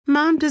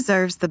Mom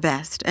deserves the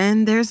best,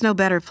 and there's no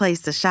better place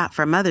to shop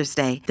for Mother's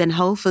Day than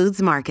Whole Foods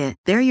Market.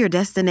 They're your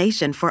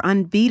destination for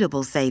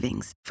unbeatable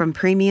savings, from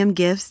premium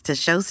gifts to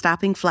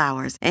show-stopping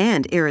flowers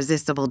and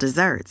irresistible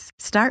desserts.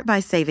 Start by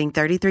saving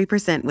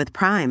 33% with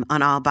Prime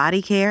on all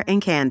body care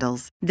and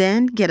candles.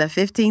 Then get a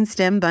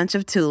 15-stem bunch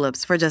of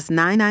tulips for just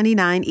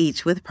 $9.99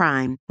 each with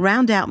Prime.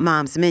 Round out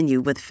Mom's menu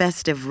with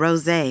festive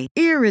rosé,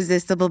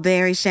 irresistible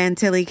berry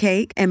chantilly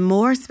cake, and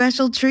more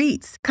special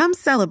treats. Come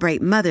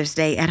celebrate Mother's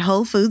Day at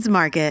Whole Foods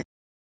Market.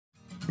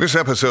 This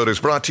episode is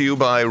brought to you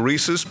by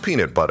Reese's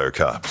Peanut Butter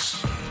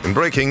Cups. In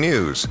breaking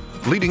news,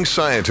 leading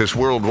scientists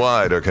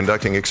worldwide are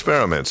conducting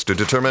experiments to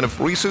determine if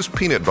Reese's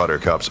Peanut Butter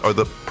Cups are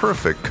the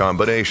perfect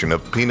combination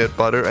of peanut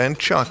butter and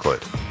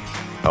chocolate.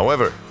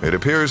 However, it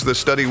appears the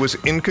study was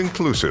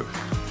inconclusive,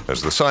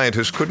 as the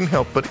scientists couldn't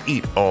help but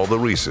eat all the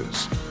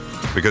Reese's.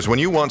 Because when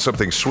you want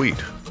something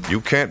sweet, you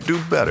can't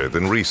do better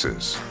than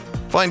Reese's.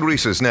 Find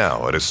Reese's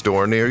now at a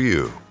store near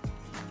you.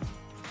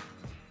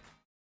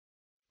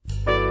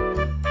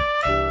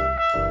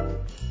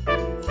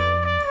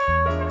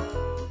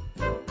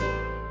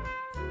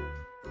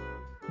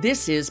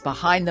 This is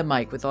Behind the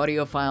Mic with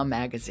AudioFile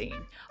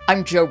Magazine.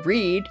 I'm Jo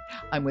Reed.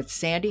 I'm with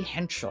Sandy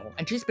Henschel,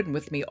 and she's been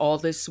with me all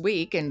this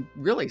week and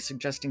really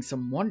suggesting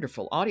some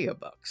wonderful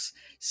audiobooks.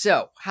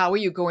 So, how are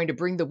you going to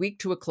bring the week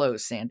to a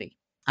close, Sandy?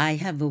 I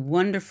have a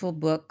wonderful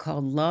book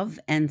called Love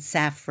and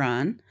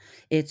Saffron.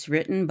 It's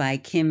written by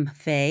Kim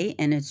Fay,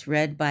 and it's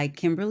read by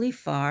Kimberly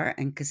Farr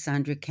and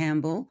Cassandra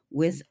Campbell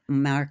with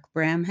Mark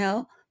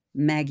Bramhill,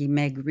 Maggie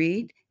Meg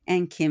Reed,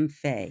 and Kim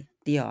Fay,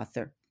 the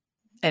author.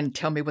 And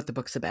tell me what the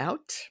book's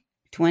about.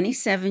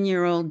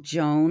 27-year-old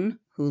Joan,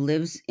 who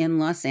lives in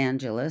Los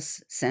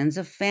Angeles, sends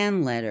a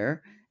fan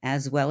letter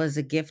as well as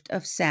a gift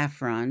of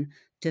saffron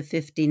to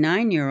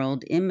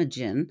 59-year-old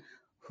Imogen,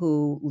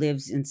 who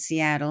lives in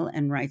Seattle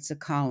and writes a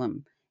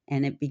column.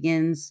 And it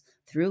begins,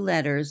 through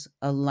letters,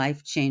 a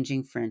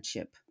life-changing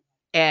friendship.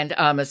 And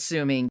I'm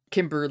assuming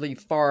Kimberly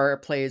Farr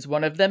plays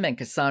one of them and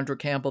Cassandra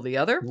Campbell the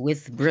other?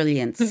 With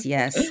brilliance,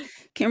 yes.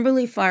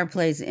 Kimberly Farr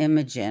plays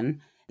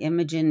Imogen.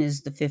 Imogen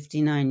is the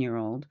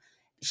 59-year-old.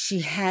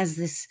 She has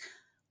this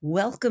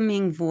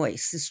welcoming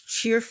voice, this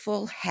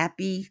cheerful,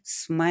 happy,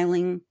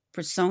 smiling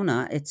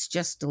persona. It's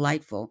just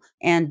delightful.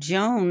 And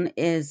Joan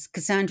is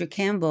Cassandra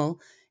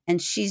Campbell,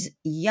 and she's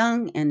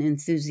young and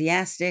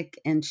enthusiastic,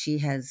 and she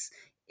has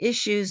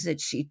issues that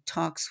she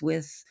talks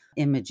with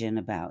Imogen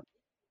about.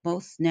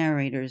 Both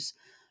narrators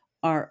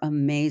are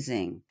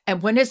amazing.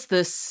 And when is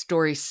this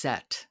story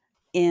set?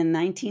 In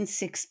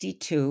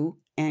 1962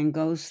 and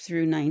goes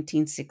through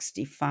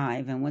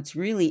 1965. And what's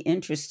really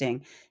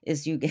interesting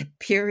is you get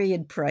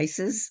period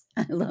prices.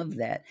 I love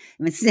that.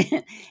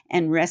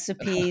 And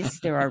recipes.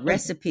 There are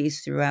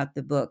recipes throughout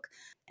the book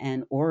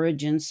and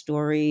origin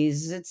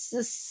stories. It's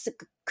this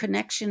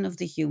connection of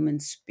the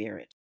human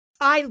spirit.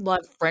 I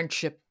love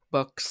friendship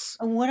books.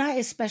 What I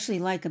especially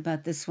like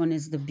about this one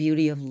is the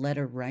beauty of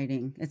letter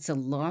writing. It's a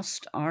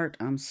lost art,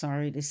 I'm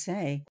sorry to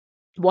say.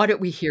 Why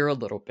don't we hear a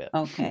little bit?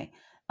 Okay.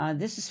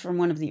 This is from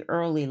one of the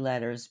early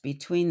letters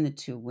between the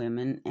two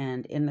women,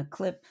 and in the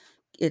clip,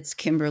 it's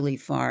Kimberly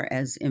Farr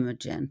as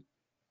Imogen.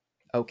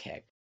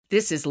 Okay.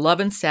 This is Love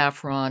and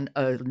Saffron,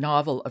 a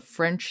novel of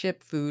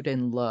friendship, food,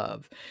 and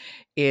love.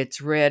 It's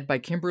read by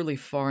Kimberly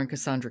Farr and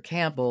Cassandra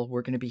Campbell.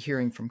 We're going to be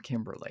hearing from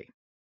Kimberly.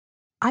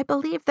 I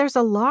believe there's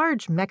a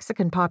large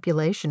Mexican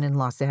population in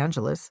Los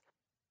Angeles.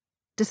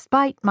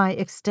 Despite my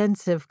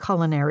extensive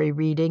culinary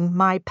reading,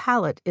 my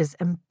palate is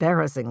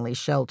embarrassingly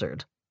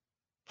sheltered.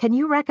 Can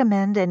you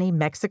recommend any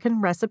Mexican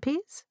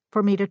recipes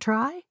for me to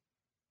try?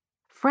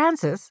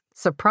 Francis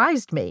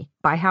surprised me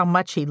by how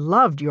much he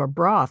loved your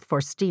broth for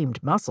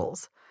steamed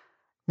mussels,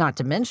 not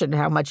to mention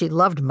how much he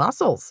loved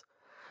mussels.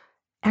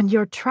 And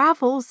your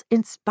travels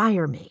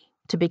inspire me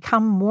to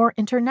become more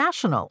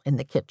international in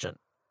the kitchen.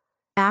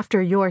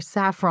 After your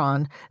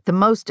saffron, the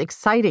most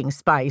exciting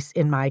spice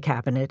in my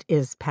cabinet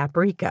is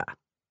paprika.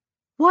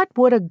 What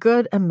would a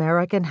good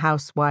American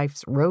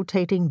housewife's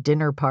rotating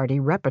dinner party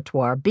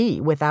repertoire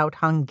be without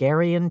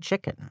Hungarian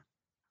chicken?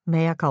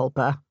 Mea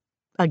culpa.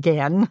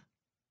 Again.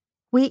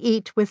 We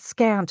eat with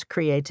scant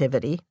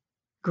creativity,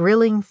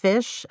 grilling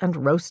fish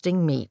and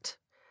roasting meat.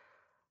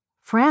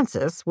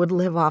 Francis would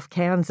live off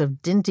cans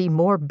of Dinty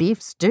Moore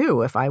beef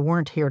stew if I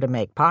weren't here to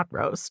make pot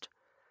roast.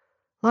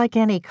 Like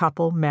any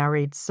couple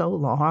married so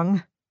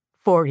long,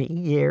 40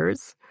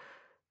 years,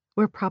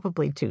 we're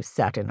probably too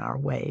set in our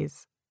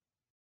ways.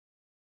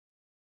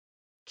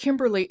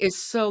 Kimberly is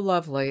so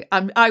lovely.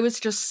 I was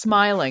just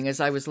smiling as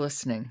I was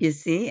listening. You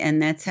see,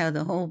 and that's how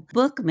the whole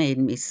book made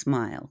me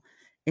smile.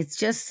 It's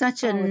just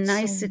such a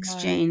nice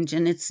exchange,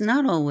 and it's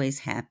not always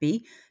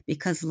happy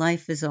because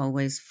life is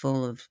always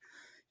full of,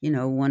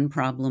 one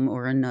problem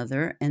or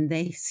another, and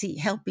they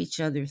help each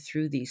other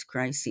through these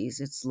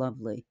crises. It's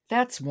lovely.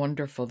 That's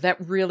wonderful.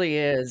 That really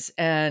is.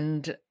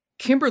 And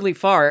Kimberly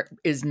Farr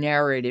is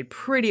narrated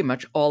pretty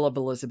much all of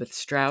Elizabeth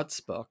Strout's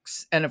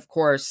books. And of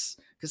course,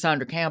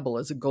 Cassandra Campbell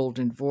is a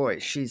golden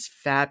voice. She's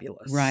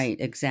fabulous. Right,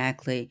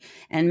 exactly.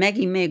 And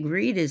Maggie Meg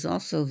Reed is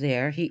also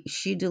there.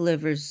 She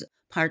delivers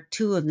part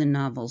 2 of the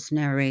novel's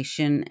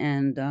narration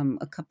and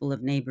a couple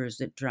of neighbors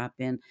that drop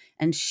in.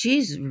 And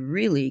she's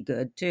really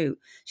good, too.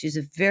 She's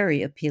a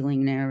very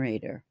appealing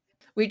narrator.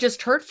 We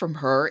just heard from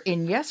her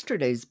in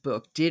yesterday's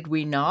book, did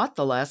we not?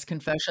 The Last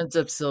Confessions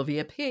of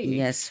Sylvia P.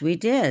 Yes, we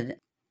did.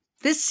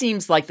 This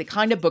seems like the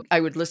kind of book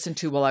I would listen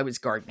to while I was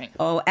gardening.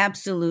 Oh,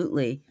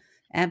 absolutely.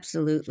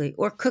 Absolutely.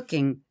 Or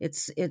cooking.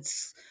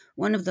 It's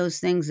one of those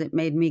things that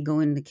made me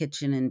go in the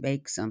kitchen and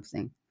bake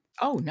something.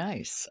 Oh,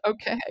 nice.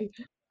 Okay.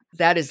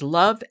 That is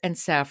Love and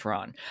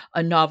Saffron,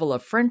 a novel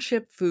of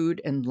friendship,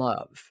 food, and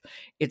love.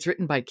 It's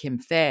written by Kim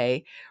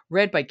Fay,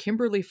 read by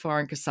Kimberly Farr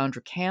and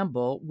Cassandra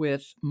Campbell,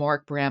 with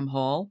Mark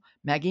Bramhall,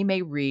 Maggie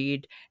May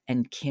Reed,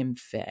 and Kim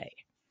Fay.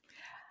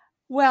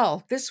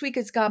 Well, this week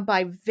has gone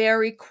by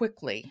very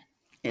quickly.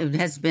 It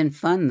has been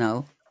fun,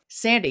 though.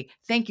 Sandy,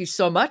 thank you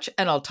so much,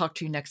 and I'll talk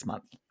to you next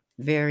month.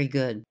 Very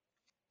good.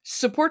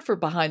 Support for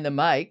Behind the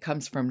Mic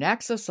comes from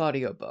Naxos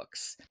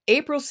Audiobooks.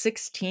 April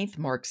 16th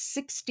marks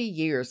 60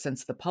 years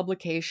since the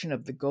publication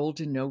of The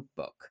Golden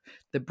Notebook,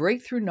 the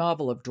breakthrough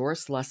novel of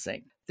Doris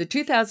Lessing, the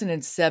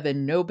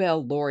 2007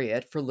 Nobel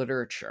laureate for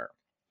literature.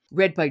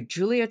 Read by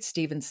Juliet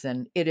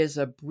Stevenson, it is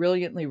a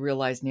brilliantly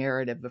realized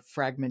narrative of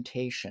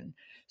fragmentation,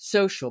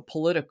 social,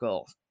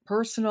 political,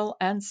 personal,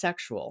 and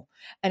sexual,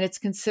 and it's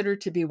considered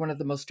to be one of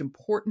the most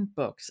important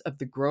books of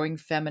the growing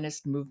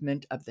feminist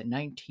movement of the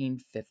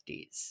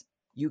 1950s.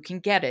 You can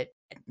get it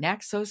at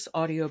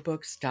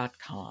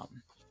naxosaudiobooks.com.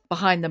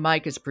 Behind the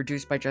Mic is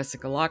produced by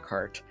Jessica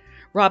Lockhart.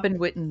 Robin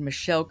Witten,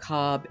 Michelle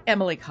Cobb,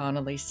 Emily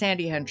Connolly,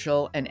 Sandy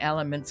Henschel, and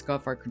Alan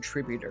Minskoff are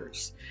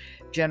contributors.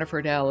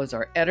 Jennifer Dowell is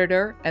our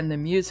editor, and the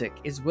music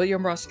is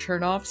William Ross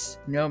Chernoff's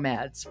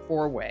Nomads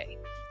 4-Way.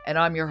 And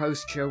I'm your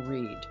host, Jo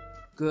Reed.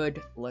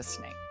 Good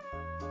listening.